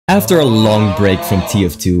After a long break from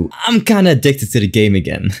TF2, I'm kinda addicted to the game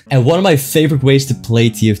again. And one of my favorite ways to play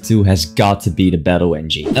TF2 has got to be the battle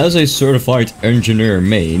NG. As a certified engineer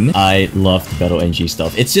main, I love the battle NG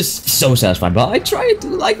stuff. It's just so satisfying, but I try to do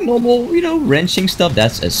like normal, you know, wrenching stuff.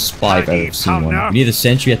 That's a spy if I've ever seen one. You need a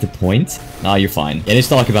sentry at the point. Nah, you're fine. Yeah, he's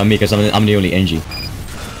talking about me because I'm the only NG.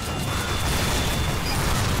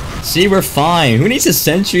 See, we're fine. Who needs a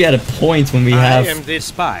sentry at a point when we have... I am the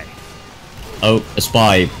spy. Oh, a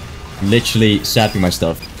spy. Literally sapping my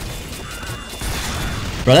stuff.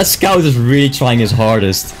 Bro, that scout is really trying his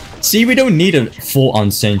hardest. See, we don't need a full-on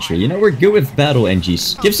sentry. You know, we're good with battle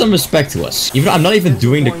NGs. Give some respect to us. Even I'm not even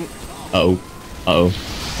doing the... Uh-oh. Uh-oh.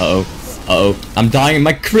 Uh-oh. Uh-oh. I'm dying.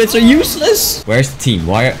 My crits are useless. Where's the team?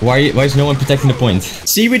 Why is no one protecting the point?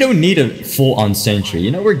 See, we don't need a full-on sentry.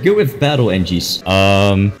 You know, we're good with battle NGs.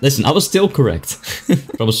 Listen, I was still correct.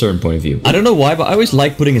 From a certain point of view. I don't know why, but I always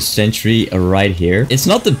like putting a sentry right here. It's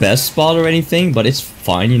not the best spot or anything, but it's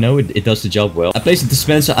fine, you know, it does the job well. I place a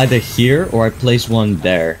dispenser either here or I place one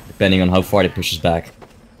there, depending on how far it pushes back.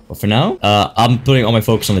 But for now, I'm putting all my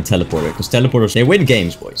focus on the teleporter, because teleporters, they win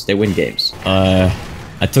games, boys. They win games.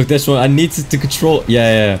 I took this one. I need to control.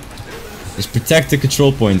 Yeah. Just protect the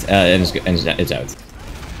control point, and it's out.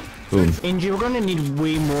 Boom. Angie, we're gonna need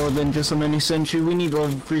way more than just a mini sentry. We need all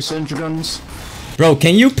 3 sentry guns. Bro,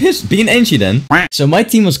 can you be an NG then? So my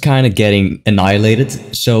team was kind of getting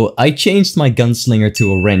annihilated, so I changed my gunslinger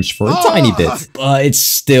to a wrench for a tiny bit, but it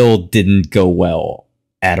still didn't go well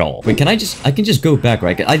at all. Wait, I can just go back,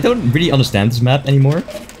 right? I don't really understand this map anymore,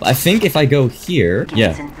 but I think if I go here,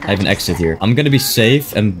 yeah, I have an exit here. I'm gonna be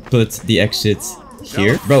safe and put the exit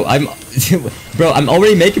here. Bro, I'm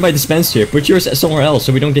already making my dispenser here. Put yours somewhere else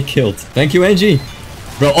so we don't get killed. Thank you, NG.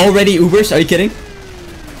 Bro, already Ubers? Are you kidding?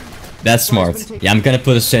 That's smart. Yeah, I'm gonna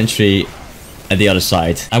put a sentry at the other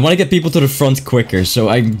side. I want to get people to the front quicker, so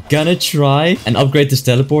I'm gonna try and upgrade this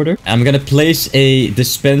teleporter. I'm gonna place a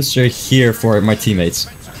dispenser here for my teammates.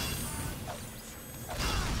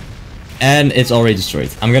 And it's already destroyed.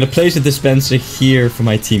 I'm gonna place a dispenser here for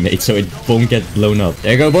my teammates so it won't get blown up.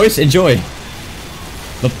 There you go, boys. Enjoy.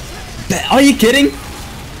 But, are you kidding?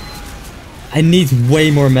 I need way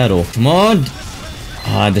more metal. Come on.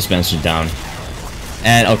 Ah, dispenser down.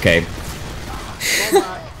 And okay.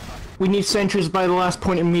 We need sentries by the last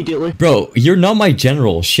point immediately. Bro, you're not my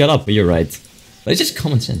general. Shut up. You're right. But it's just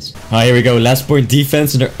common sense. Alright, here we go. Last point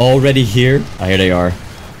defense, and they're already here. Ah, here they are.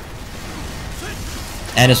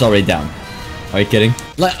 And it's already down. Are you kidding?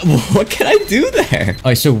 Like, what can I do there?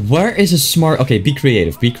 Alright, so where is a smart... Okay, be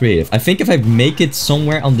creative. Be creative. I think if I make it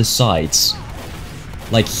somewhere on the sides.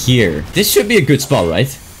 Like here. This should be a good spot, right?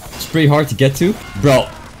 It's pretty hard to get to. Bro,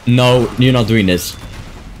 no, you're not doing this.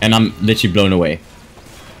 And I'm literally blown away.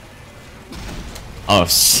 Oh,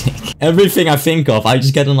 sick. Everything I think of, I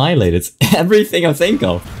just get annihilated. Everything I think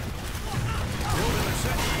of.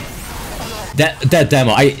 That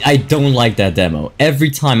demo, I don't like that demo. Every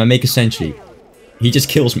time I make a sentry, he just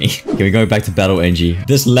kills me. Okay, we're going back to battle NG.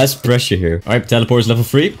 There's less pressure here. Alright, teleport is level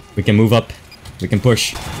 3. We can move up. We can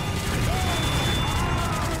push.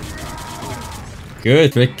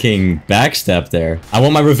 Good freaking backstab there. I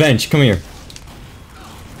want my revenge. Come here.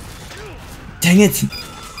 Dang it.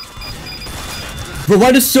 Bro,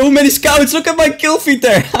 why there's so many scouts? Look at my kill feed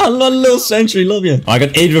there. Little sentry, love you. Oh, I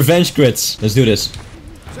got 8 revenge crits. Let's do this.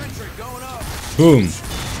 Boom.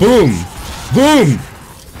 Boom. Boom.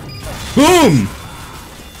 Boom.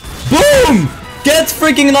 Boom. Get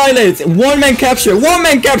freaking annihilated. One man capture. One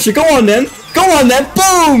man capture. Go on then. Go on then.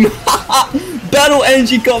 Boom. Battle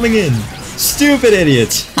NG coming in. Stupid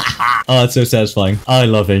idiots. Oh, it's so satisfying. I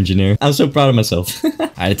love engineer. I'm so proud of myself.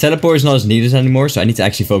 Alright, the teleport is not as needed anymore, so I need to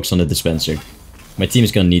actually focus on the dispenser. My team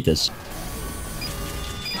is gonna need this.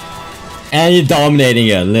 And you're dominating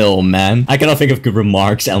it, little man. I cannot think of good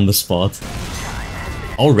remarks on the spot.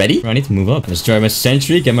 Already? I need to move up. Let's try my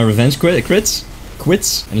sentry, get my revenge quits,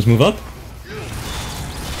 and just move up.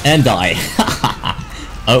 And die.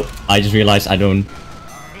 Oh, I just realized I don't...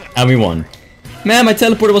 And we won. Man, my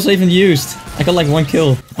teleporter wasn't even used. I got like 1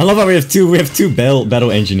 kill. I love how we have two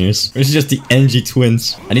battle engineers. This is just the NG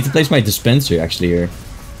twins. I need to place my dispenser actually here.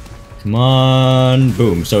 Come on.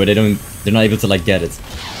 Boom. So they're not able to like get it.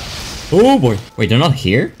 Oh boy. Wait, they're not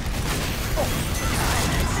here?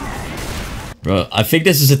 Bro, I think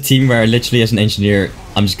this is a team where literally as an engineer,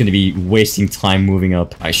 I'm just gonna be wasting time moving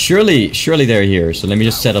up. Alright, surely they're here. So let me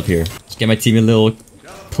just set up here. Let's get my team a little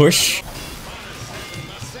push.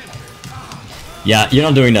 Yeah, you're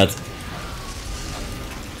not doing that.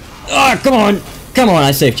 Ah, come on. Come on,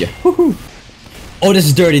 I saved you. Woohoo. Oh, this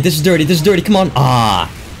is dirty. This is dirty. This is dirty. Come on. Ah.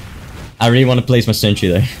 I really want to place my sentry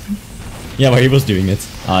there. Yeah, but he was doing it.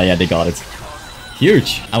 Ah, yeah, they got it.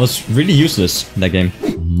 Huge. I was really useless in that game.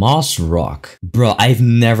 Moss Rock. Bro, I've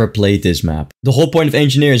never played this map. The whole point of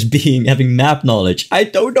engineer is having map knowledge. I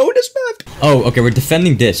don't know this map. Oh, okay, we're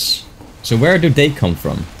defending this. So where do they come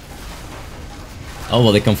from? Oh,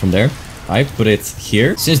 well, they come from there. Alright, put it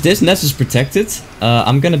here. Since this nest is protected,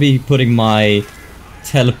 I'm gonna be putting my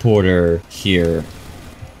teleporter here.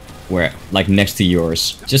 Where, like, next to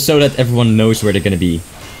yours. Just so that everyone knows where they're gonna be.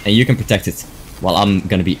 And you can protect it. While I'm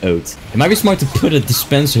gonna be out. It might be smart to put a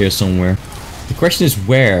dispenser here somewhere. The question is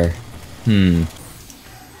where? Boom.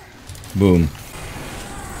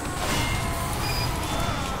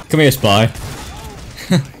 Come here, spy.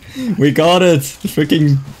 We got it!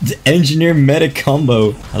 Freaking engineer medic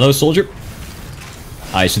combo. Hello, soldier.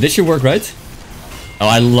 Alright, so this should work, right? Oh,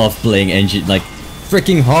 I love playing engine, like,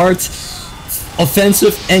 freaking hard.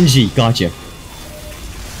 Offensive NG. Gotcha.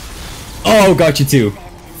 Oh, gotcha too.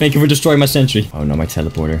 Thank you for destroying my sentry. Oh no, my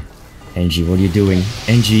teleporter. NG, what are you doing?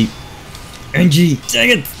 NG. NG, dang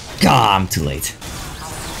it! God, I'm too late.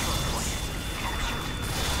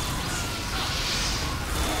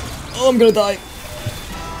 Oh, I'm gonna die.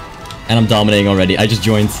 And I'm dominating already. I just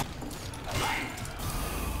joined.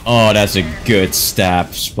 Oh, that's a good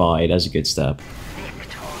stab, Spy. That's a good stab.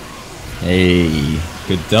 Hey,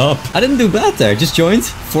 good job. I didn't do bad there. Just joined.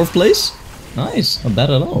 4th place. Nice. Not bad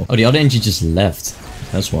at all. Oh, the other NG just left.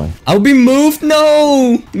 That's why. I'll be moved.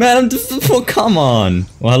 No, man. Oh, come on.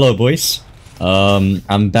 Well, hello, boys.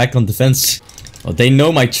 I'm back on defense. Well, they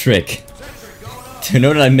know my trick. They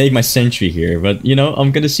know that I make my sentry here, but you know,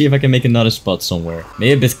 I'm gonna see if I can make another spot somewhere.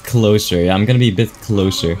 Maybe a bit closer. Yeah, I'm gonna be a bit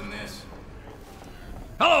closer.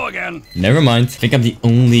 Hello again. Never mind. I think I'm the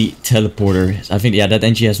only teleporter. I think, yeah, that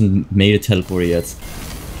NG hasn't made a teleporter yet.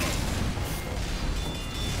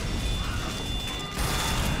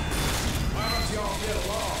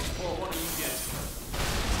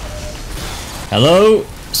 Hello?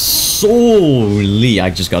 Solely, I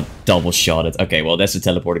just got double shotted. Okay, well, that's the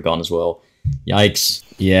teleporter gone as well. Yikes.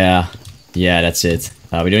 Yeah. Yeah, that's it.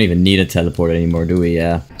 We don't even need a teleporter anymore, do we?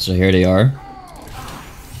 Yeah. So here they are.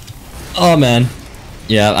 Oh, man.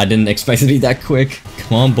 Yeah, I didn't expect it to be that quick.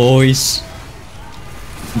 Come on, boys.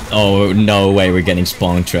 Oh, no way we're getting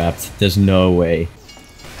spawn trapped. There's no way.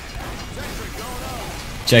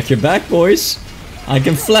 Check your back, boys. I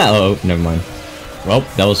can fly. Oh, never mind. Well,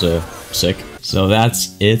 that was sick. So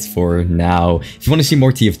that's it for now. If you want to see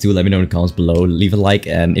more TF2, let me know in the comments below. Leave a like,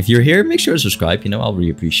 and if you're here, make sure to subscribe. You know, I'll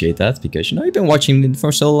really appreciate that because, you know, you've been watching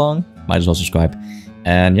for so long. Might as well subscribe.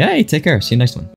 And yeah, take care. See you next one.